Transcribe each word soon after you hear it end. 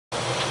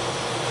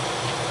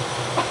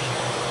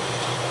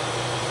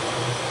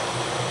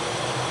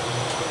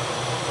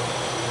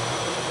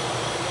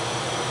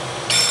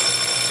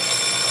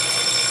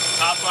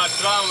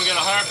down, we get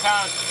 100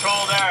 pounds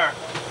controlled air.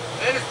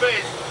 Into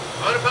space,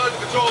 100 pounds of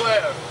control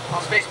air. All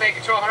space main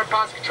control, 100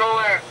 pounds of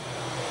control air.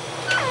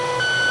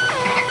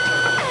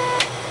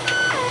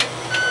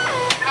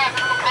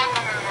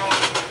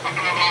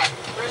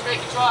 First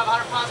main control,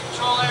 I have 100 pounds of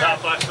control air.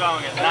 Southwest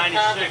strong at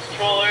 96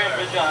 control air,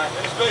 good job.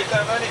 Into space,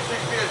 I have 96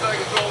 psi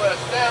control air.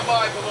 Stand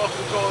by for lost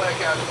control air,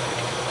 Captain.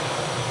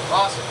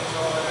 Lost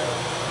control air.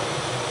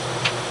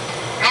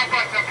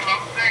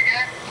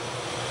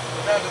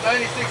 Down to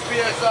 96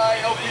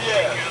 psi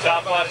LPS.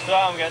 Southwest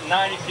strong, we got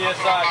 90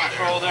 psi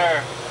controlled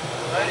air.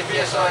 90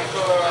 psi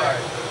control air.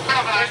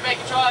 First main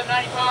control, I have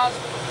 90 pounds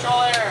of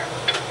control air.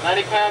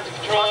 90 pounds of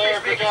control air,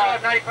 First main good control, I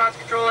job. have 90 pounds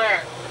of control air.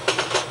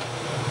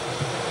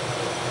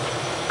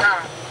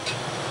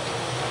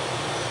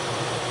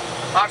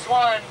 Ox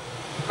 1,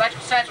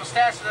 electrical central,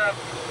 status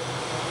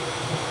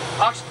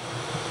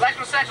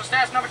electrical central,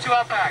 status number 2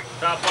 outback.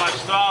 Southwest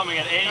strong, we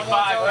got 85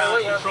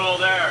 pounds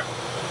controlled air.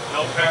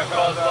 No parent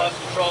calls, lost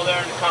control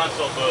air in the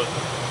console booth.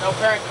 No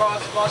parent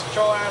cause, lost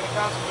control air in the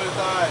console booth,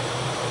 alright.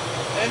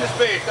 Into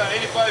space, down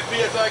 85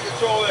 psi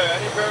control air.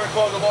 Any parent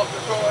calls lost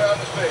control air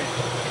into space.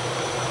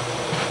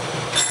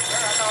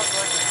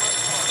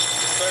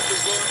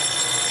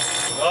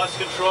 Lost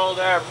controlled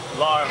air,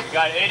 Laura, we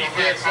got 80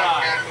 psi.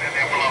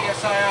 80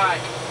 psi.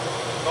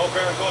 No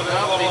parent calls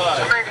level I.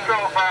 Main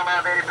control,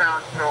 fireman, 80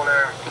 pounds control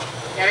air.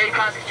 Yeah, 80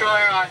 pounds of control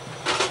air on.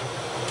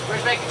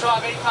 Where's main control?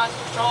 I have 80 pounds of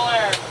control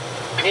air.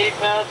 80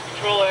 pounds of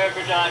control air,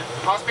 good job.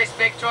 All space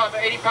main control, I have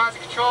 80 pounds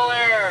of control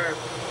air.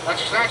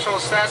 Electrical central,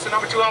 status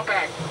number 2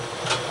 outback.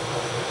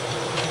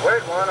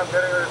 Wait one, I'm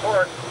getting a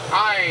report.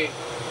 Aye.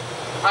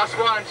 Ox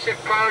 1,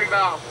 shift priority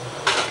valve.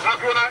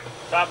 Ox 1,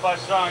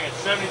 Southwest strong at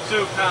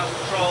 72 pounds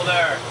controlled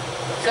air.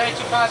 72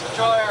 pounds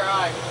control air,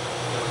 aye.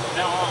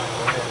 Now on.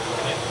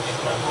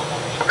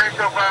 Main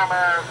control,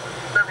 fireman,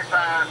 70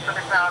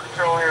 pounds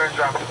control air and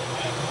dropping.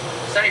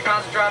 70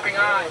 pounds of dropping,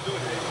 aye.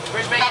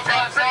 Where's main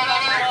control? 70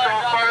 pounds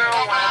control air,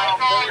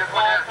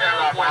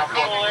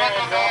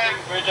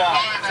 Good job.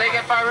 Say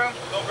again, fire room.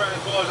 No parent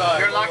calls I.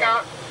 You're in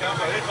lockout?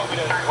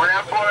 One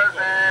outboard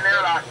and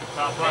airlock.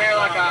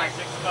 Airlock, aye.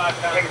 65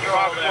 pounds Main control,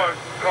 Ox 1,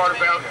 quarter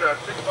bound to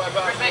 65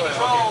 pounds. Where's main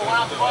control? One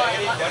outboard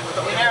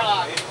and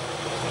airlock.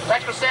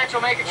 Electrical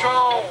central, main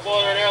control.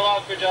 Boiler and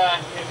airlock, good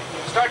job.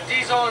 Start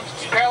diesel and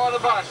parallel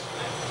the bus.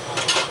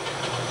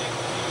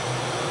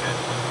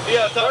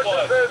 Yeah, top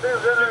one.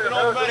 Shifting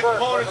all pneumatic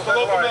components to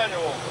local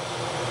manual.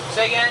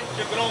 Say again.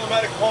 Shifting all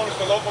pneumatic components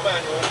to local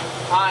manual.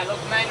 Aye,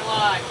 local manual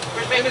line.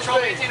 Where's main control?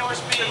 Maintain over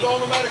speed. Shift all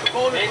pneumatic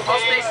components to local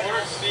Maintain manual.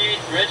 over speed,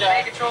 good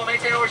Main job. control,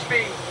 maintain over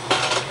speed.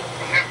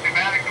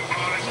 Pneumatic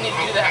components. You need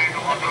to do that.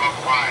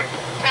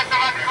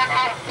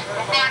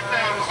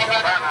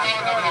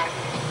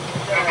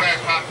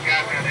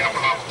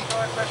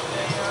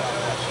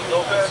 No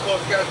parent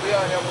calls gas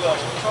beyond the upper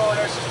level. Control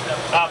air system.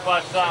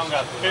 Southwest strong,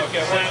 got 57 Okay,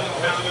 I want you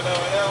to pounds. do that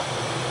right now.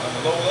 On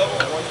the lower level,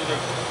 I want you to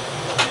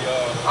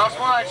Ox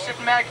 1, shift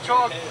pneumatic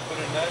control put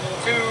in manual.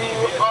 to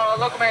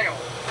local manual.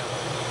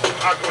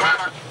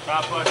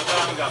 Southwest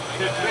strong, got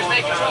 51 Where's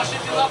main control? pounds.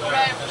 Shift to local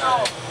manual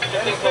control.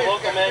 Shifting to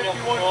local manual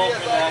control,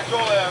 good job.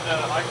 control air.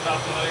 Alright,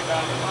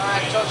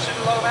 control shift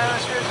to local manual.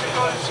 Shift to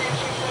go to see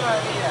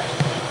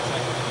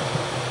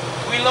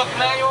we local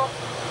manual.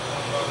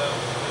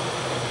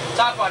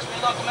 Top watch, we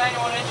local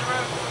manual on engine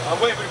room. I'm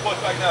waiting for the reports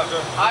back now,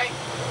 sir. Aye.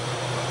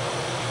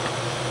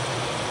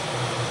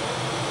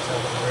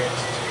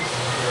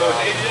 So it's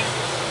 80 in?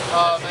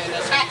 Oh man,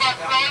 that's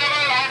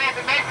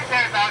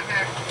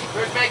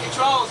Where's main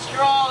control?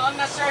 Secure all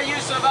unnecessary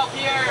use of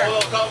LPR. All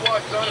those top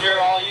watches on it. Sure,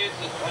 all use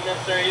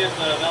unnecessary use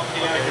of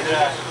LPR, good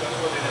job.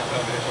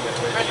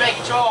 Where's main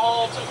control?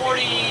 Hold to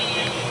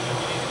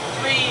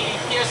 43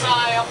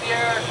 PSI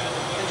LPR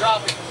and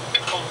dropping.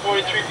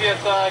 43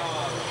 psi,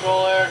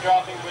 control air,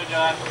 dropping, good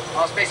job.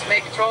 All space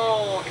main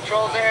control.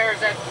 Controls air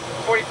is at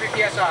 43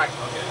 PSI.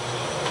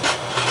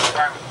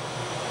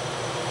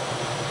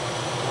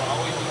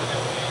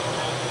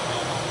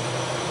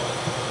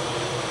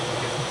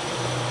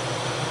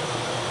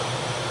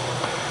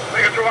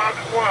 Main control, Ox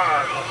 1.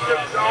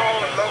 Shift all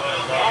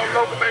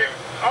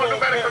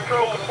pneumatic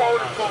control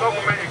components to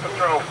local manual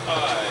control.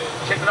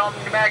 Shifting all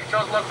pneumatic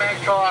controls, local manual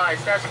control eye.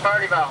 Status of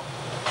priority valve.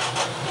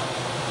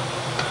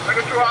 Main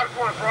control, Ox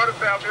 1, throttle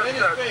valve is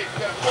In set. space, you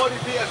got 40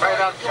 psi Right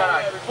about control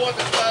shut air. Report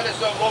the status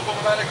of local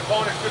pneumatic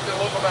components shifting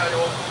local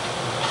manual.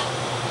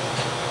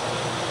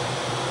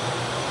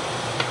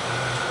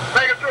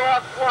 Main control,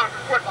 Ox 1,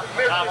 request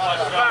permission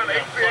Southwest to strong, climb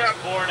we got HPF.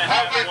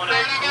 +4.5, 1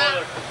 out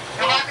boiler.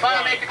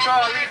 Final main control.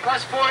 I read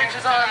 +4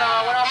 inches on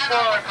 1 off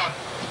floor.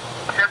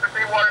 Shift to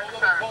be water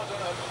concern.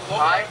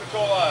 Local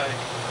control eye.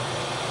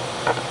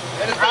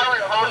 In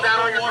space, Hold down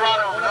on your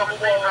throttle. one No upper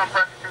speed, wall. I'm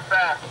pressing too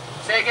fast.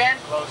 Say again.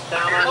 Close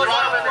down Hold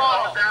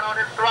on down on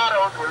his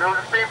throttles. We're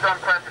losing steam, I'm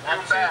pressing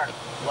too fast.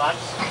 Watch.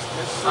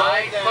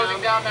 Alright,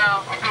 closing down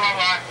now. I'm doing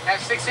all right. At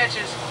 6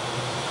 inches.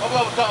 Come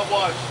over top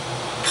watch.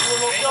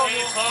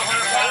 Maintain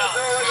 1,200 pounds.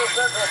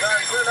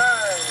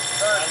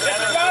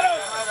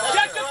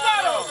 Check the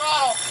throttle.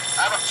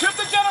 Shift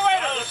the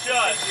generator. Throttle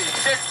shut.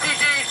 Shift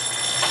TG.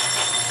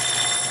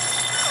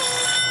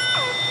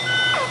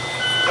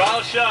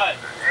 Throttle shut.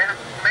 And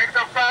make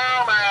the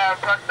foul,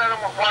 plus 7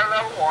 with water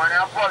level 1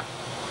 out boiler.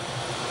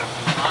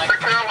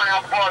 Secure 1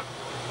 out boiler.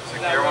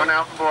 Secure 1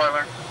 out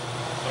boiler.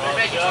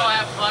 Making control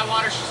half high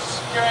water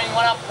securing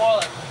 1 out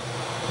boiler.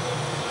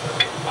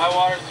 High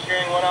water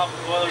securing 1 out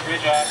boiler.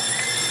 Good job.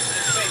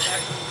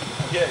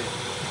 Okay.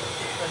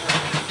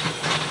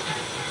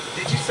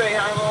 Did you say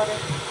high water?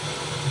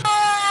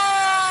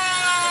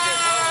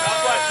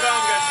 That's why Tom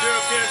got 0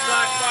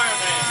 PSI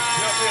fireman.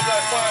 0 PSI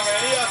fireman.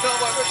 Yeah, tell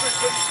me,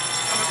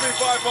 I'm a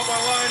 3-5 pump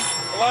on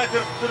line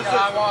to the system.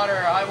 High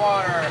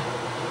water.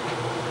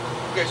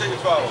 Okay, check your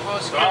throttle.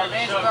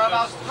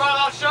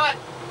 Throttle shut.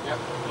 Yep.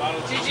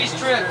 TG's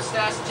trip,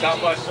 status of Top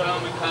by TG's.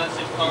 Tom and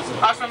constant pump.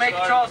 Also make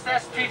control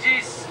status of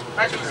TG's.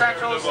 Electrical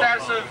central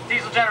status of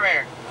diesel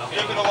generator.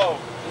 Get to the low.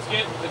 Let's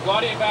get the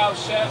guardian valve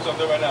shut. That's what I'm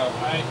doing right now.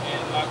 Alright,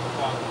 and lock the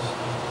box.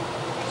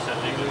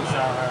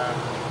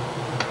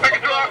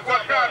 Control,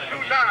 1 shot, 2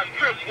 knots,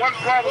 trip, 1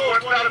 problem,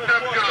 1 shot of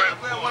temperature.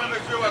 I want to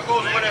make sure I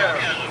close one air.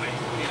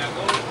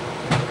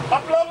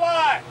 Upload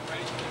line.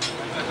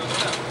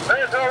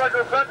 Mansell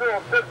Electrical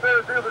Central, shift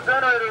service diesel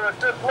generator with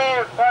shift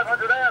load,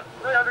 500 amps,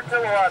 300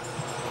 kilowatts.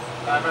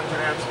 500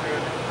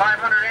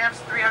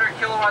 amps, 300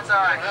 kilowatts I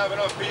high. don't have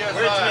enough PSI.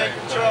 Where's main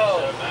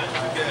control?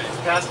 Okay.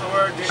 Pass the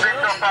word. Shift so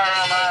far,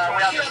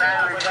 we have to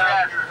manually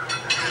crash.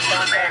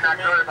 Man, not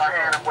good by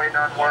hand, I'm waiting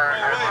on word.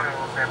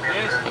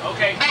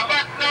 Okay,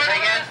 Say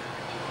again?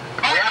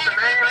 We have to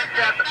manually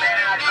check the man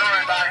not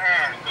doing by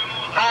hand.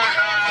 Phone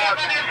on,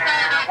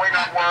 and I'm waiting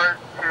on word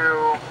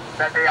to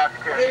that they out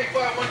security.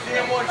 85, 1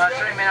 CM1 shot.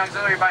 Shooting main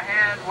auxiliary by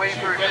hand, waiting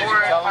for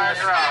report, fire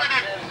drop.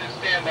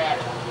 Stand by.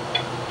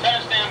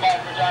 Stand by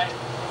for Johnny.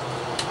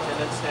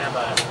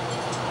 Standby.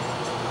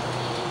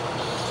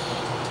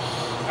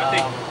 I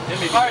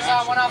think Fire's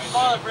on, 1 off the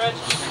boiler bridge.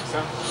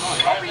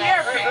 Open the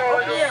air fan,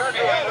 open the air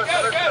fan.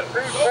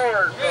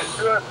 Forward,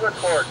 US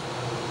switchboard.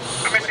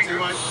 Permission.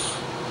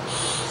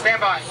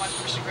 Stand by. 1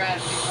 permission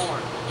granted, feet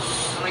forward.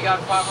 Only got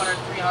 500,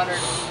 300.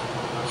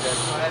 Okay.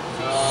 Go ahead,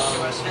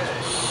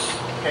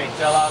 USS. Okay,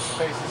 tell our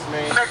spaces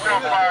main. Signal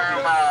fire,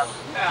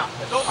 Now,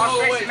 it's open all All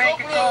the way. spaces main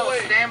It's open all control. the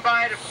way. Stand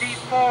by to feet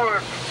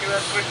forward from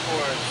US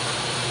switchboard.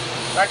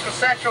 Electrical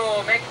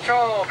central, main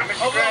control.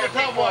 Permission Over on the granted,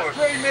 feet top one. forward.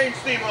 Straight main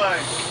steam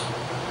line.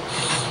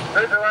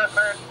 Raise your left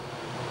man.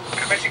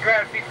 Permission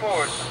granted, feet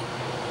forward.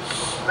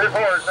 Move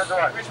forward, that's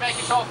right. Bridge main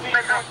control, feet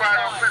Signal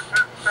forward. fire,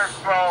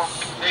 slow.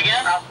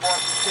 Again? Out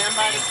forward. Stand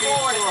by to Feet feet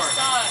forward, forward. it's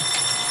time.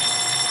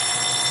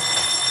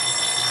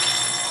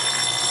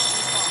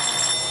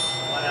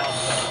 What else?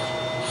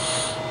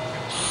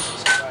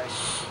 Jesus Christ.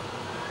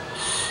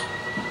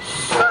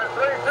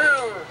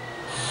 3-2.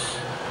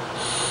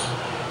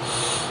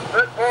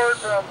 Shift forward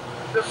from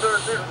shift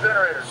service diesel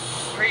generator.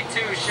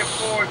 3-2, shift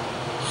forward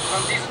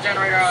from diesel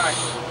generator high.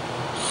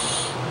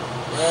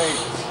 Great.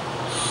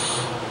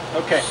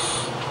 Okay.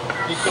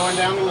 Keep going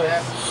down the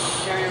list.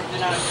 Carrier did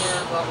not occur,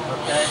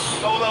 level. Okay.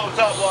 Low level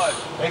top line.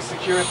 They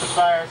secure at the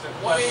fires at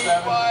 +7.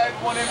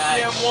 185, 1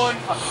 MCM1.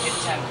 Fucking get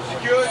 10 before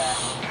Secured.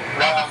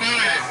 Well,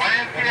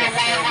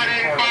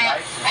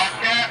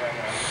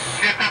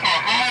 Shift up a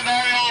high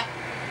variable,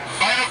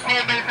 vital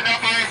core base in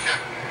operation.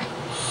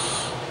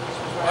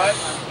 Alright.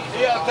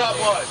 Yeah, top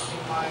line.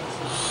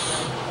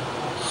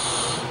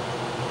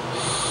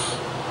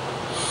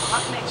 How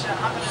can they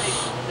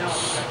know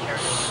it's got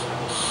carrier?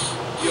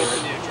 You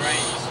open the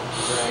drains.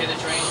 Hear the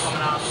drains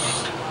coming out.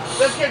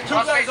 Let's get 2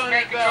 guys on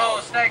main that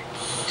control. valve.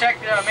 Check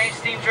the main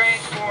steam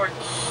drains for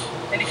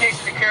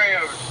indications of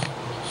carryovers.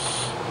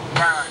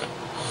 Right.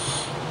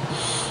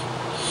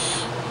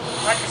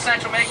 Electrical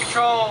central main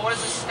control. What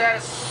is the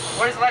status?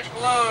 What is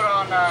electrical load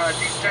on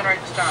diesel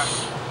generator this time?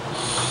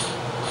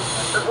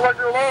 This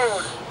electrical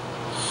load.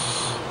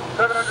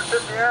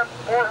 750 amps,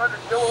 400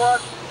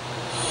 kilowatts.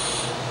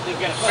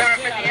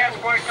 750 amps,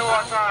 40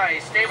 kilowatts high.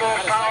 Stable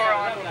power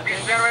on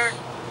diesel generator.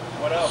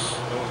 What else?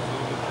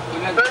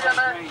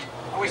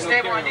 Are we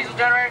stable on diesel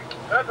generator?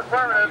 That's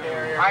affirmative.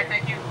 Alright,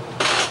 thank you.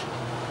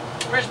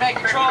 Bridge main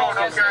control.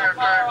 No carrier,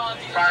 Power on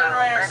diesel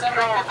generator.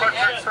 750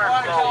 amps,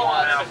 400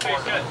 kilowatts.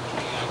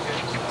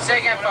 Say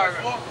again, fire.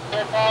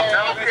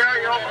 No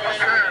carryover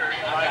occurred.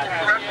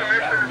 Press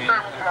permission to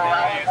surface flow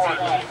out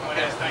forward.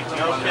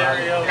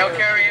 No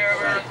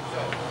carryover.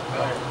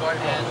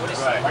 And what is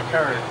that?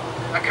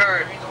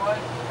 Occurred.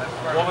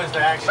 What was the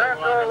actual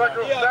Central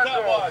Electrical Yeah, top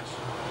Central. watch.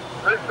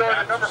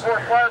 Restart number 4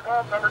 fire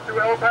pump, number 2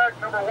 LPAC,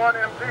 number 1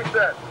 MT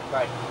set.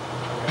 Right.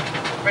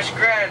 Mission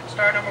granted.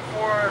 Star number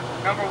 4,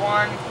 number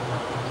 1.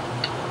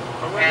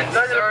 And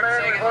Negative, third, man,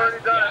 we've second.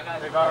 already done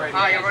it. They've already.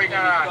 Ah, you've already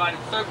done it.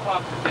 Third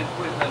pump has been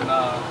put in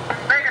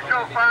Make it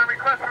so fire,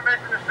 request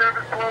permission to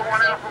service flow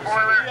 1 alpha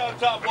boiler. Yeah, on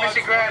top watch.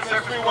 Commission grant,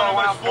 surface flow, 1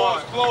 1 floor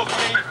is closed.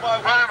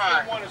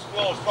 185, 1 is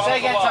closed.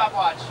 Say again, top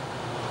watch.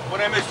 1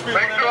 MS3, 1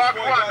 Make sure MS4 Ox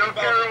 1, no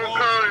carryover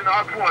occurred in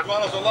Ox 1.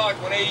 Throttlers are locked.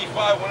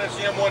 185, 1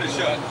 MCM1 is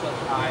shut.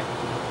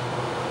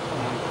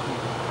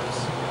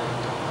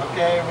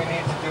 Okay, we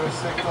need to do a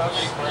cyclos.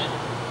 He's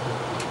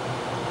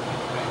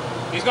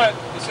doing it.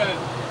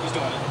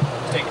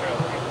 Take care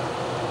of it.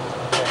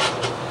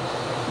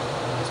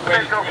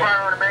 Central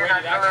fire on the main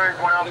auxiliaries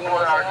went out for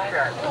boilers are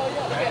shut.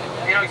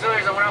 Main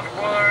auxiliaries that went out for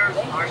boilers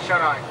are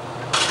shut eye.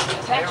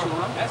 That's actual,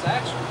 huh? That's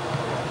actual.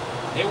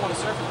 They want a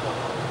surface boat.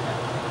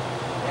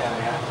 Yeah,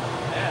 they got.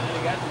 Yeah,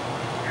 they got to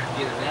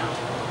get it down.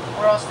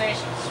 We're all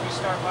stations. We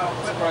start by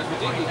Surprised we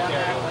did get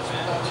carryover.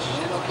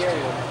 No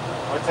carryover.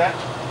 What's that?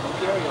 No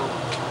carryover.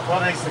 Well,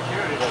 they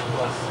secured it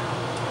plus.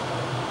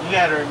 You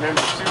got to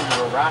remember too, we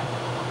were rocking.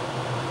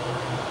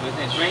 But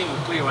that drain was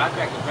clear. When I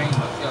cracked the drain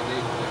myself, they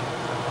were clear.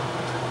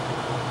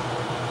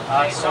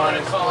 So I'm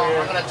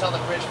going to tell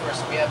the bridge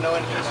person we have no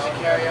indication of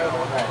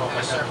carryover. Right.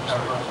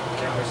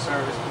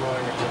 Service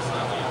blowing at this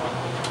time.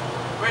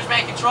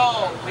 Bridgeman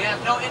Control, we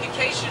have no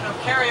indication of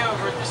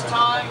carryover at this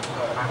time,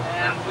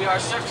 and we are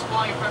surface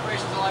blowing in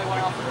preparation to light one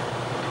off.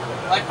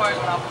 Light fires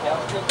went off.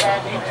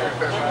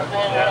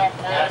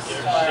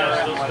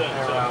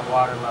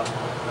 Water level.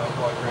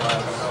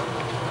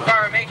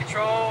 Fire main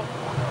control,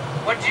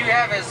 what did you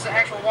have as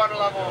actual water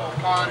level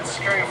on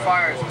securing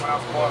fires when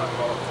off the boiler?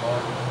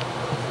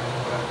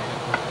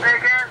 Say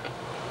again?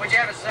 What did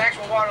you have as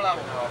actual water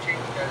level, Chief?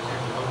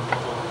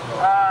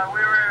 We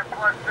were at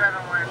 +7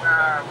 when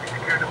we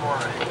secured the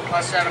boiler.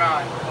 +7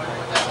 on.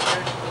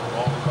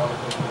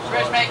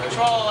 Bridgeman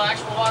Control,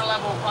 actual water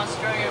level upon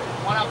securing it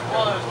one off the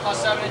boiler was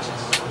 +7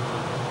 inches.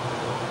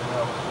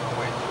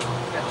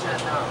 Got 10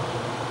 now.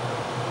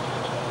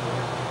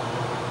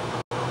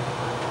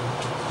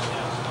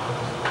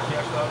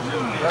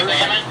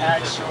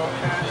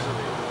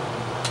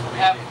 We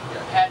have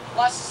had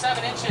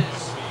 +7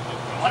 inches.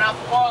 One off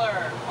the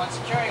boiler upon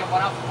securing it,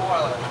 one off the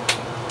boiler.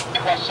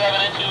 +7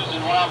 inches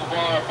and one off the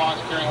boiler upon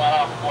securing one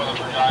off the boiler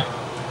for giant.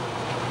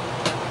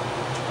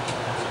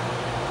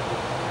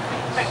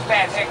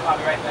 Bad tank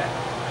copy right back.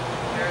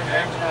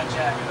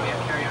 Jack, we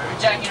have carryover.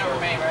 Jack, you don't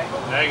remain, right?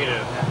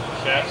 Negative.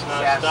 Shaft's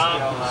not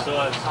stopped, so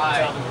it's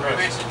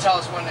Bridge to tell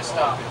us when to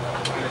stop.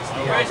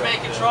 Bridge main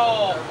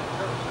control.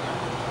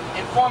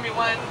 Inform me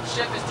when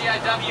ship is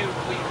DIW,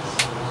 please.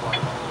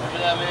 Remember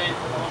that, man?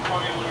 I'll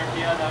inform you when we're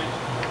DIW.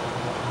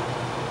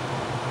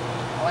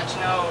 I'll let you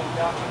know,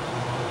 Doctor.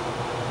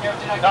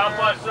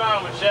 Complex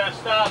arm when shaft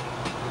stop.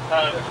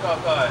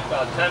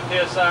 About 10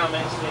 psi on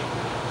main steam.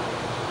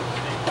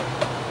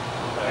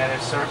 And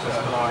if surface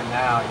blowing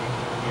now, you can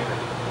hear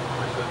it.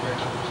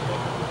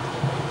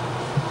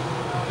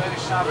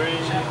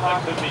 That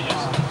could be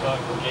just the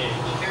fucking gauge.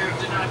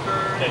 Did not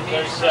occur. Okay,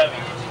 37.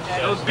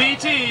 Those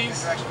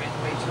BTs.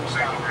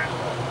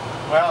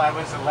 Well, I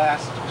was the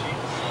last.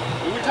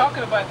 We were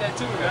talking about that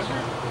too, remember?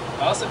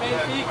 Also made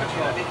feed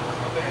control.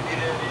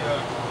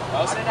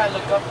 How did I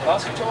look up there?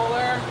 Lost control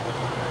there.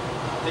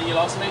 Then you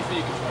lost made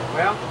feed control.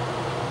 Well,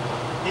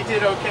 he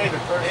did okay the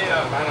first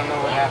time. I don't know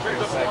what happened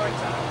the second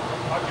time.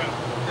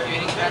 You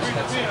didn't catch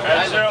that.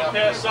 At 0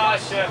 psi,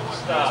 shaft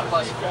stop.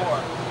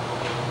 +4.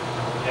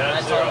 Yeah,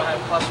 I that's told him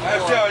I 0. had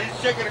 +4. He's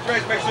checking the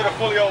trays, make sure they're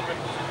fully open.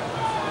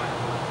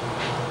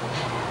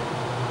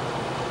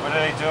 What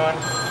are they doing?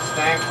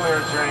 Stand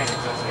clear of drainage.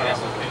 That's what That's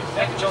I'm okay.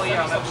 That control,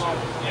 yeah, that's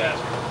Yeah.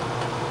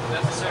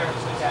 the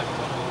service.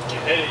 You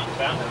hit it, you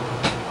found it.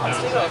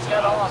 It's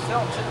got all on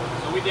film too.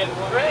 So we did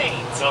one. Great.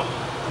 No.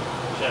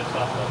 Shaft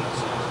stop on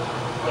this.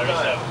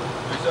 37.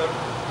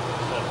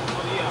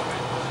 37.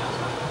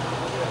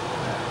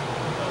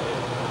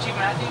 Chief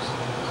Matthews?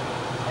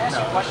 Ask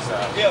you a question.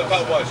 Yeah,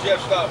 about what?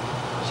 Chef stop.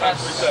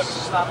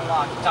 Stop and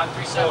lock. Time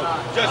 37 on.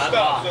 Just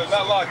stop, so it's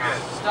not locked yet.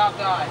 Stop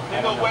die.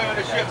 There's no way on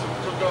the ship to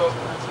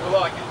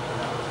lock it.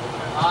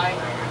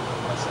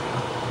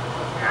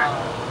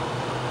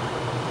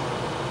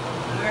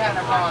 We were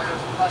having a problem. It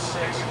was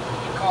 +6.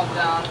 You called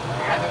down.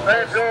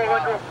 Central,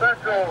 Window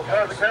Central,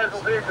 cause the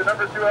casualty to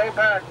number 2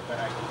 LPAC.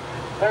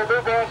 Full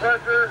loop oil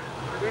pressure,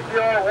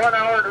 ETR 1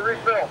 hour to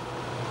refill.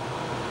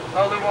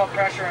 Low loop oil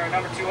pressure,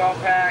 number 2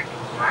 LPAC.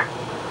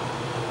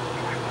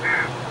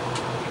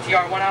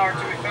 ETR 1 hour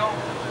to refill.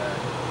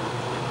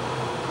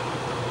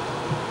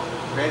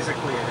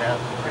 Basically, it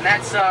happened. And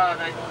that's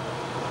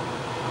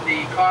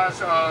the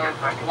cause of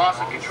loss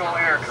of control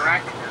error,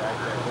 correct?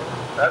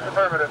 That's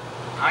affirmative.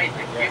 I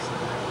think yes.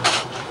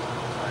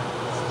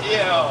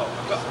 Yeah,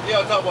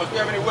 talk about, do you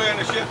have any way on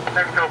the ship?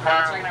 Next to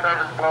fire,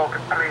 service flow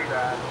complete,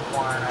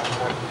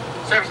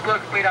 1 Service blue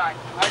complete eye.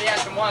 I already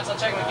asked him once, I'll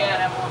check him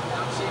again.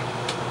 See.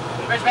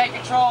 Bridgeman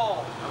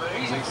control.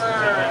 Reason for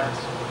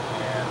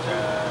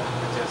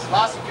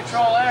loss of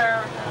control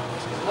error.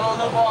 Low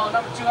loop ball,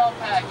 number 2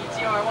 LPAC,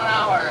 ETR 1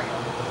 hour.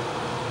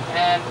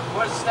 And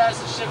what's the status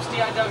of the ship's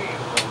DIW?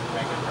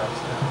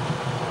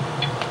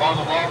 On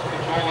the loss of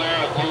control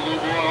error, low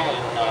loop oil,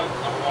 and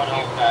number 1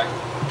 LPAC.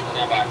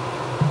 Stand by.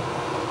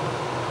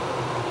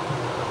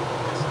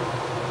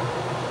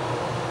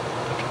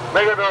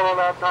 Mega Bell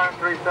about time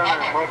 37,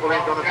 mobile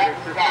link on the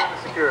system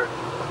secured.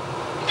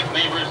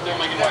 Labor is still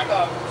making way.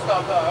 Stop.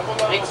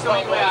 It's still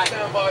making way.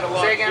 Stand by the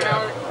lock. Say again,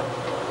 Howard.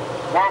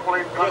 Mobile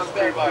link on the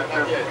Stand by, system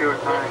not yet.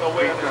 secured. No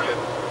way on the ship.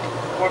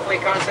 More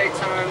fleet condensate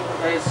time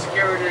is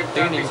secured at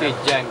You need to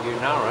jack you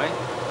now, right?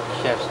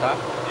 Chef stop.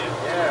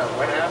 Yeah,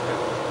 what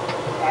happened?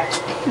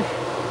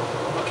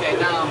 Okay,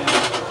 now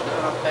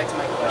back to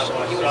my question.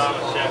 He was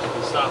Shaft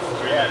stop for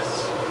 3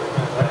 minutes.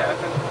 What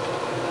happened?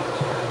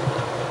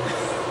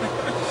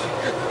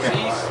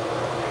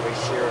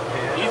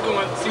 He's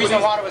going. The reason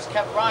the water was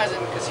kept rising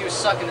because he was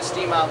sucking the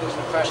steam out, losing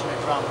the pressure in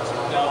the drum. Was the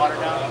water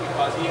down?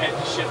 Because he had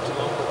to shift to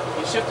local.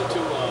 He shifted to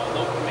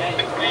local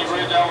manual. Main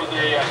bridge down with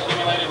the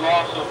simulated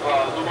loss of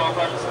lube oil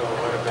pressure.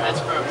 That's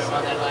affirmative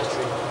on that last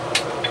tree.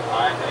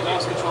 Alright, he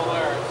lost control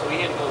there, so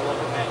he had to go to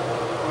local manual.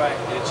 Right.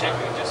 And the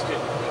checker just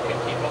couldn't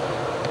keep up.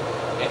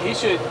 And he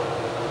should.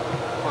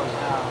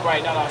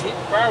 Right, no,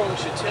 fire room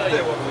should tell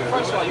you.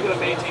 First of all, you're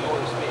gonna maintain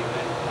order speed,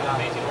 man. You gotta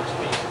maintain order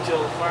speed until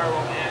the fire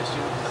room asks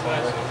you the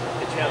question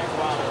that you have to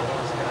follow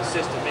a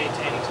system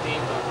maintaining steam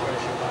blood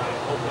pressure by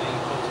opening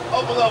and closing.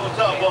 Upper level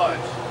top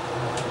watch.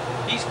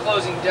 He's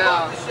closing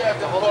down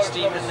to hold the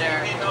steam in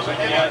there.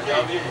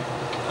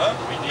 Huh?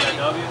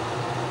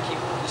 Keep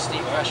the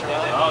steam pressure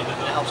up. It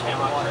helps hold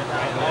the water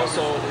down. And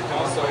also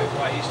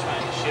why he's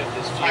trying to shift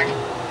his fuel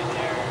in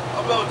there.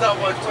 Upper level top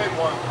watch, wait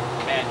one.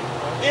 Manual.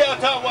 Yeah,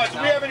 top watch.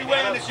 Do we have any way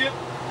on the ship?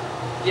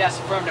 Yes,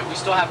 affirmative. We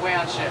still have way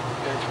on ship.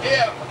 Good.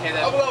 Yeah. Okay, then.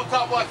 Upper level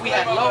top watch. If we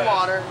had low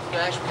water, the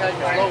actual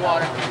casualty was low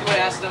water, we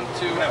would ask them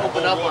to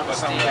open up on the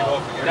steam.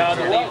 No,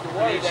 the water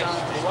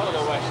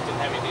actually didn't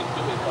have anything to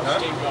do with it because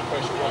steam drum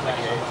pressure wasn't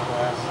actually.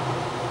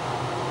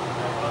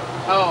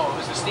 Oh,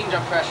 it was the steam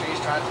drum pressure he's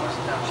trying to force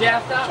it down.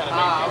 Shaft up?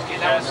 Okay,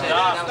 that was it.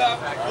 Stop. That was the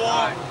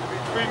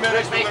factor. 3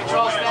 minutes. Make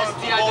control stats,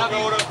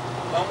 DIW.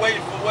 I'm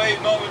waiting for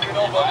wave. Normally we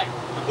know about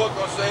the book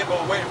gonna say, but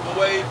we're waiting for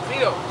wave.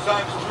 Leo.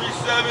 Times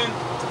 3-7.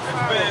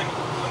 It's been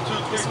 1, 2,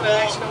 3,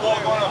 4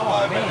 going on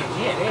 5 minutes.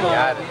 Get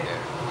out of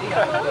there.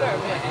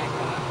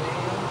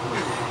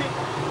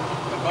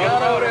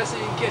 Got over there so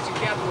you can catch your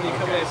captain when you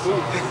come in that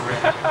booth.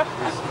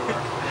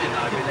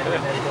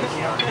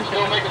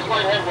 Still making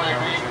slight headway,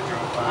 Reed.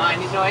 I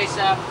need no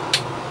ASAP.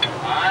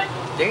 Alright.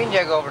 You can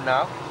jack over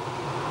now.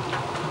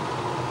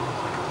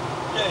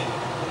 Yeah.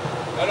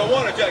 I don't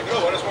want to jack it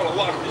over. I just want to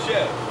lock the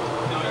shaft.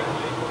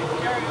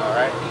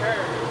 Alright.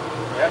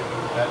 Yep,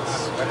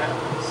 that's what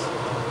happens.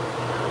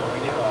 We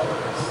knew all of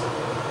this.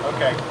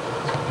 Okay.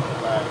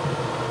 Bye.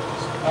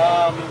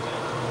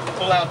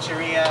 Pull out your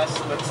ES.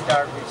 Let's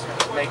start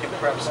making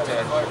preps to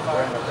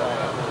burn the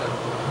plant.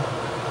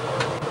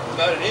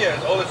 Not in here.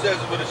 All it says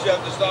is with the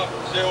shaft to stop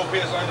 0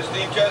 PSI in the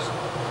steam chest,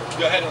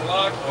 go ahead and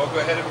lock or go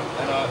ahead and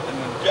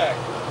jack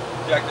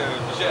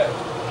the shaft.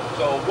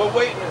 So we're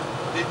waiting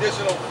the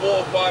additional 4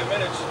 or 5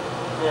 minutes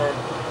for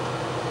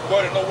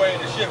quite a no way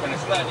in the ship, and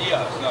it's not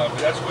EOS. Now, if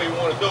that's the way you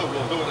want to do it,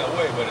 we'll do it that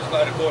way, but it's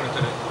not according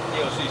to the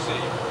EOCC.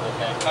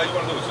 Okay. How you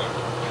want to do it, sir?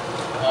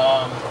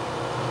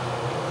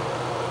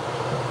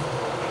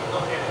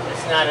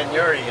 It's not in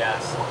your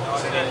ES.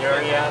 Is it in your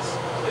ES?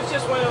 It's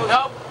just one of those.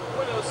 Nope.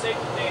 One of those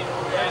safety things.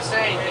 I'm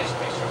saying Make is-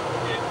 sure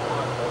we get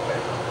one.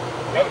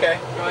 Okay.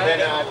 Go ahead.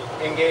 Then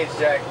engage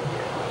jack.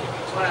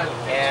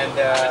 And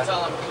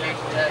tell him to change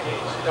the deck.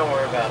 don't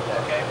worry about that.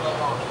 Okay, blow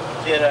on.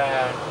 Get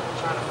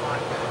Trying to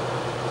find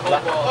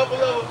Upper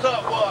level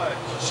top watch.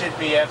 should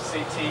be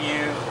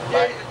FCTU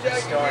Yeah,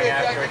 storing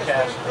after a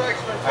casualty.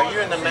 Are you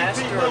in the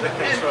master or the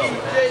control?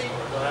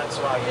 Well, that's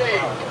why you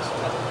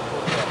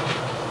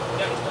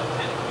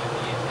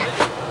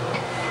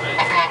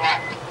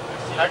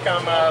How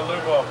come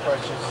lube oil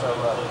pressure's so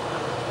low?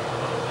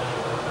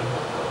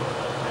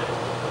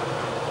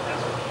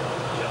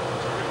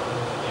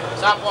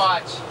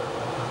 Stopwatch.